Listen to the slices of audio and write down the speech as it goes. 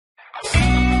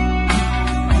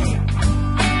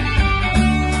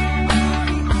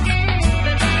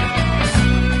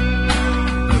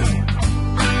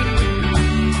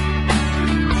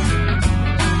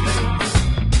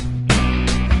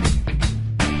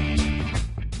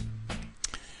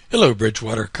Hello,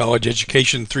 Bridgewater College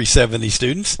Education 370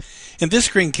 students. In this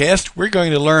screencast, we're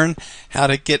going to learn how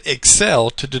to get Excel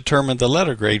to determine the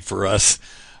letter grade for us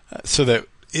so that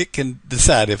it can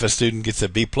decide if a student gets a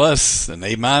B+, an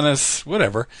A-,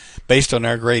 whatever, based on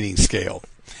our grading scale.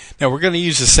 Now, we're going to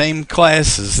use the same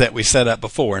classes that we set up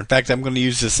before. In fact, I'm going to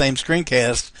use the same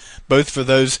screencast both for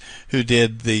those who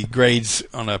did the grades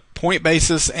on a point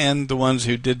basis and the ones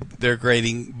who did their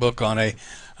grading book on a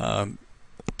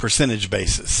percentage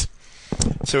basis.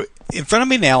 So in front of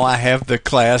me now I have the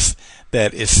class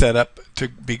that is set up to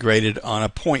be graded on a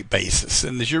point basis,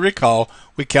 and as you recall,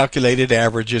 we calculated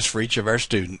averages for each of our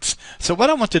students. So what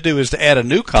I want to do is to add a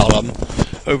new column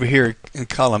over here in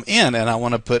column N, and I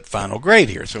want to put final grade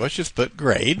here. So let's just put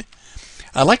grade.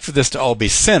 I like for this to all be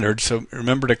centered, so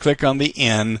remember to click on the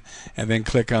N and then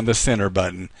click on the center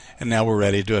button, and now we're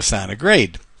ready to assign a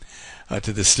grade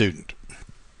to the student.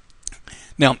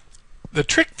 Now the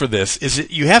trick for this is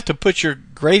that you have to put your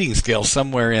grading scale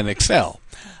somewhere in Excel.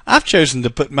 I've chosen to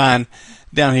put mine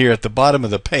down here at the bottom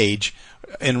of the page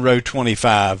in row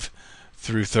 25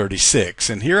 through 36.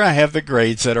 And here I have the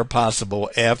grades that are possible: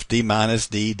 F, D-,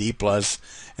 D, D+,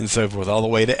 and so forth, all the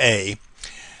way to A.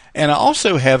 And I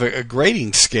also have a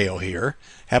grading scale here.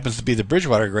 Happens to be the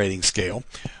Bridgewater grading scale.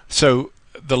 So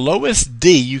the lowest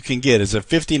D you can get is a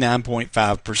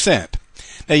 59.5%.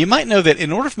 Now you might know that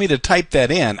in order for me to type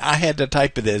that in, I had to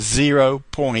type it as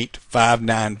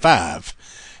 0.595,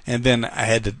 and then I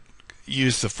had to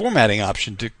use the formatting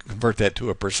option to convert that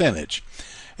to a percentage.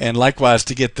 And likewise,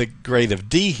 to get the grade of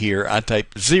D here, I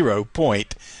type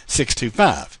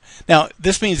 0.625. Now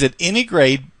this means that any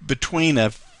grade between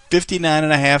a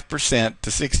 59.5% to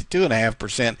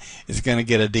 62.5% is going to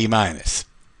get a D-.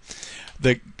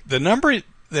 The number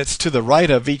that's to the right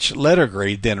of each letter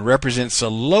grade then represents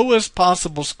the lowest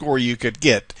possible score you could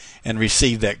get and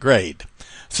receive that grade.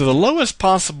 So the lowest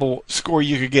possible score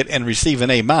you could get and receive an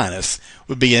A-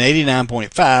 would be an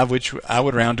 89.5, which I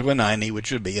would round to a 90, which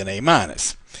would be an A-.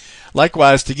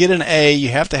 Likewise, to get an A, you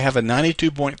have to have a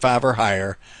 92.5 or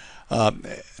higher.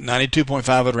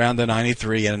 92.5 would round to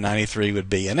 93, and a 93 would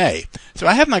be an A. So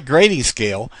I have my grading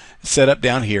scale set up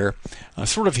down here,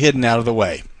 sort of hidden out of the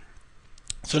way.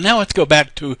 So now let's go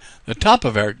back to the top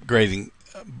of our grading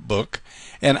book,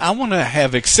 and I want to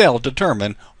have Excel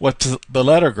determine what's the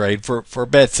letter grade for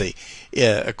Betsy.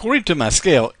 According to my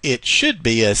scale, it should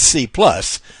be a C+,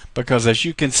 because as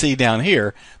you can see down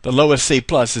here, the lowest C+ is a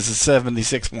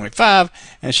 76.5,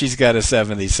 and she's got a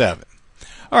 77.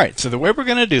 Alright, so the way we're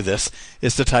going to do this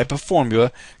is to type a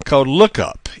formula called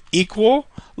lookup. Equal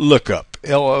lookup,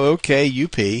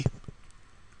 L-O-O-K-U-P,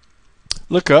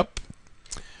 lookup,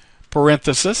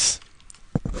 parenthesis,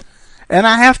 and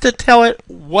I have to tell it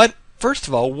what, first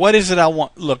of all, what is it I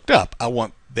want looked up? I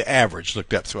want the average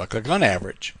looked up, so I click on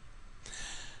average.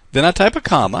 Then I type a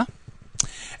comma,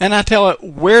 and I tell it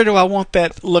where do I want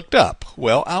that looked up?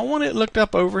 Well, I want it looked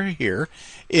up over here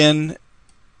in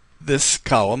this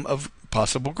column of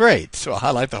possible grades, so I'll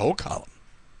highlight the whole column.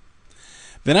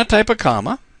 Then I type a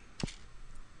comma,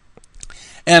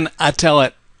 and I tell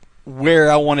it where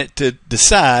I want it to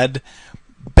decide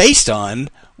based on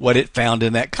what it found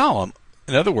in that column.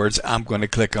 In other words, I'm going to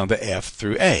click on the F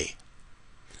through A.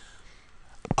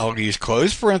 I'll use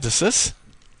close parenthesis,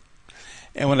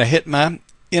 and when I hit my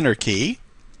enter key,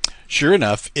 sure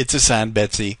enough, it's assigned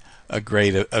Betsy a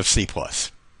grade of C+.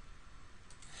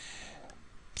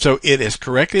 So it has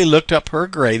correctly looked up her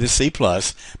grade as C+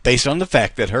 based on the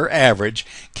fact that her average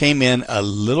came in a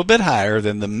little bit higher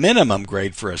than the minimum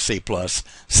grade for a C+,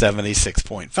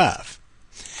 76.5.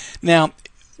 Now,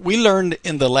 we learned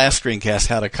in the last screencast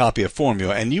how to copy a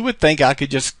formula, and you would think I could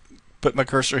just put my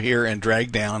cursor here and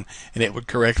drag down and it would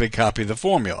correctly copy the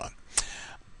formula.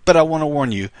 But I want to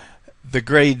warn you, the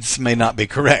grades may not be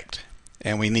correct,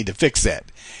 and we need to fix that.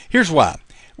 Here's why.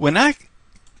 When I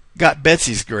got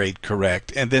Betsy's grade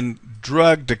correct and then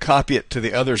drugged to copy it to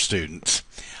the other students,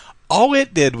 all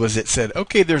it did was it said,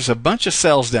 okay, there's a bunch of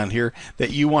cells down here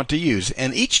that you want to use.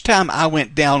 And each time I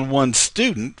went down one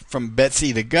student, from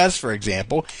Betsy to Gus, for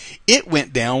example, it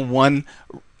went down one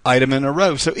item in a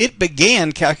row. So it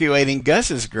began calculating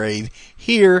Gus's grade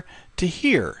here to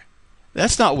here.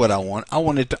 That's not what I want. I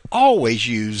want it to always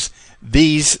use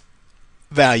these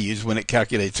values when it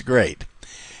calculates a grade.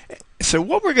 So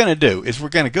what we're going to do is we're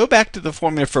going to go back to the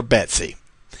formula for Betsy.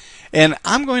 And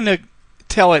I'm going to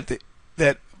tell it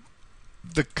that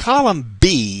the column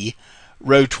B,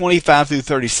 row 25 through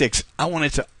 36, I want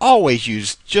it to always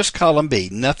use just column B,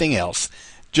 nothing else,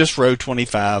 just row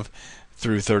 25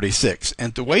 through 36.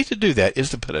 And the way to do that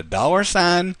is to put a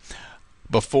 $sign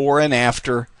before and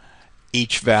after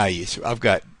each value. So I've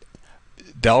got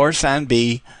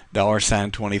 $B,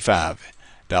 $25,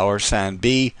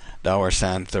 $B,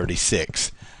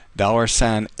 $36,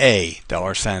 $A,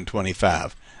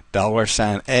 $25,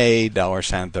 $A,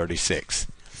 $36.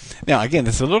 Now again,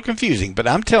 it's a little confusing, but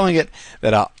I'm telling it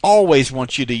that I always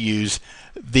want you to use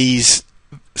these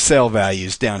cell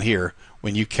values down here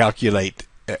when you calculate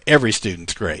every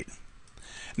student's grade.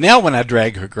 Now when I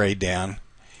drag her grade down,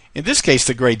 in this case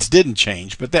the grades didn't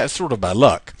change, but that's sort of by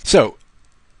luck. So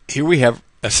here we have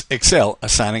Excel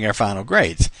assigning our final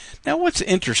grades. Now what's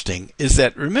interesting is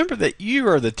that remember that you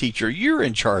are the teacher, you're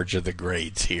in charge of the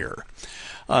grades here.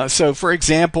 So for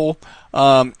example,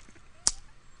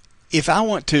 if I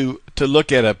want to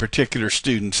look at a particular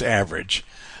student's average,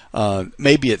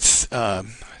 maybe it's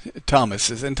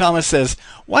Thomas's, and Thomas says,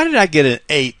 why did I get an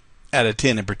 8 out of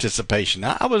 10 in participation?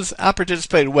 I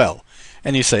participated well.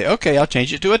 And you say, okay, I'll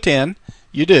change it to a 10.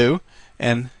 You do,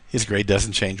 and his grade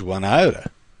doesn't change one iota.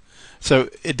 So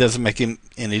it doesn't make him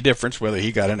any difference whether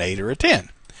he got an 8 or a 10.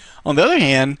 On the other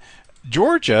hand,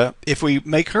 Georgia, if we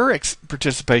make her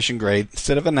participation grade,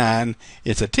 instead of a 9,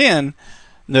 it's a 10,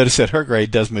 notice that her grade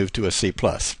does move to a C+.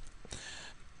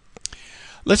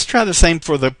 Let's try the same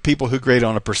for the people who grade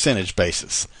on a percentage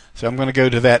basis. So I'm going to go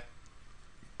to that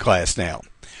class now.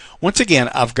 Once again,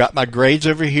 I've got my grades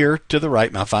over here to the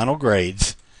right, my final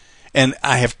grades, and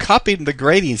I have copied the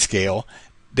grading scale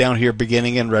down here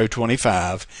beginning in row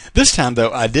 25. This time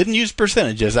though, I didn't use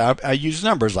percentages. I used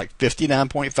numbers like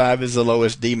 59.5 is the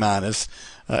lowest D minus,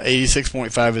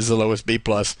 86.5 is the lowest B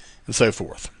plus, and so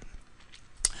forth.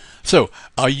 So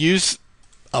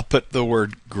I'll put the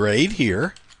word grade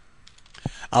here.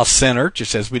 I'll center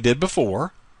just as we did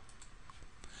before.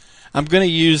 I'm going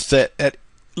to use that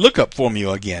lookup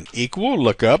formula again. Equal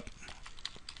lookup,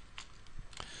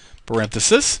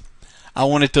 parenthesis. I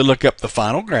want it to look up the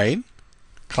final grade,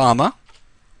 comma.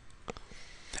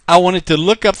 I want it to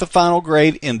look up the final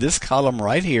grade in this column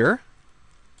right here,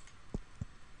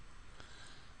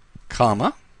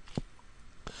 comma.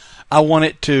 I want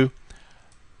it to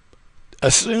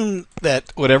assume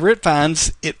that whatever it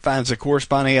finds a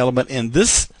corresponding element in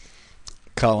this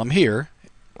column here,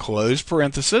 close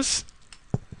parenthesis,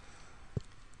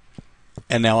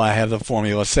 and now I have the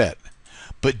formula set.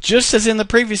 But just as in the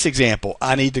previous example,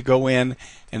 I need to go in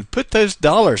and put those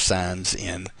dollar signs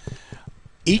in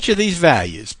each of these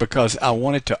values because I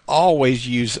want it to always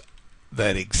use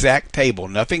that exact table,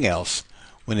 nothing else,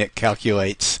 when it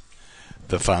calculates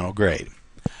the final grade.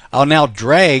 I'll now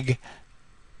drag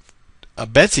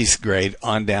Betsy's grade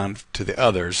on down to the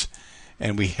others,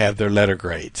 and we have their letter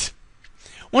grades.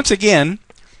 Once again,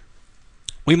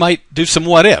 we might do some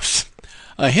what ifs.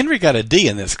 Henry got a D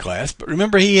in this class, but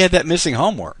remember he had that missing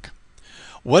homework.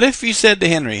 What if you said to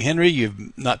Henry,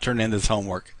 you've not turned in this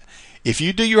homework. If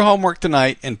you do your homework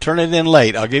tonight and turn it in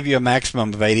late, I'll give you a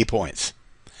maximum of 80 points.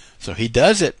 So he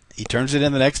does it. He turns it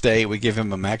in the next day. We give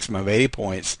him a maximum of 80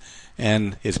 points,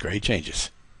 and his grade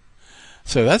changes.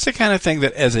 So that's the kind of thing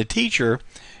that as a teacher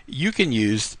you can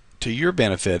use to your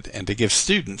benefit and to give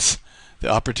students the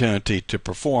opportunity to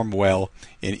perform well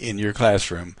in your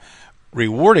classroom,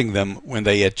 rewarding them when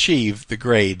they achieve the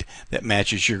grade that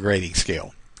matches your grading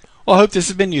scale. Well, I hope this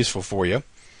has been useful for you.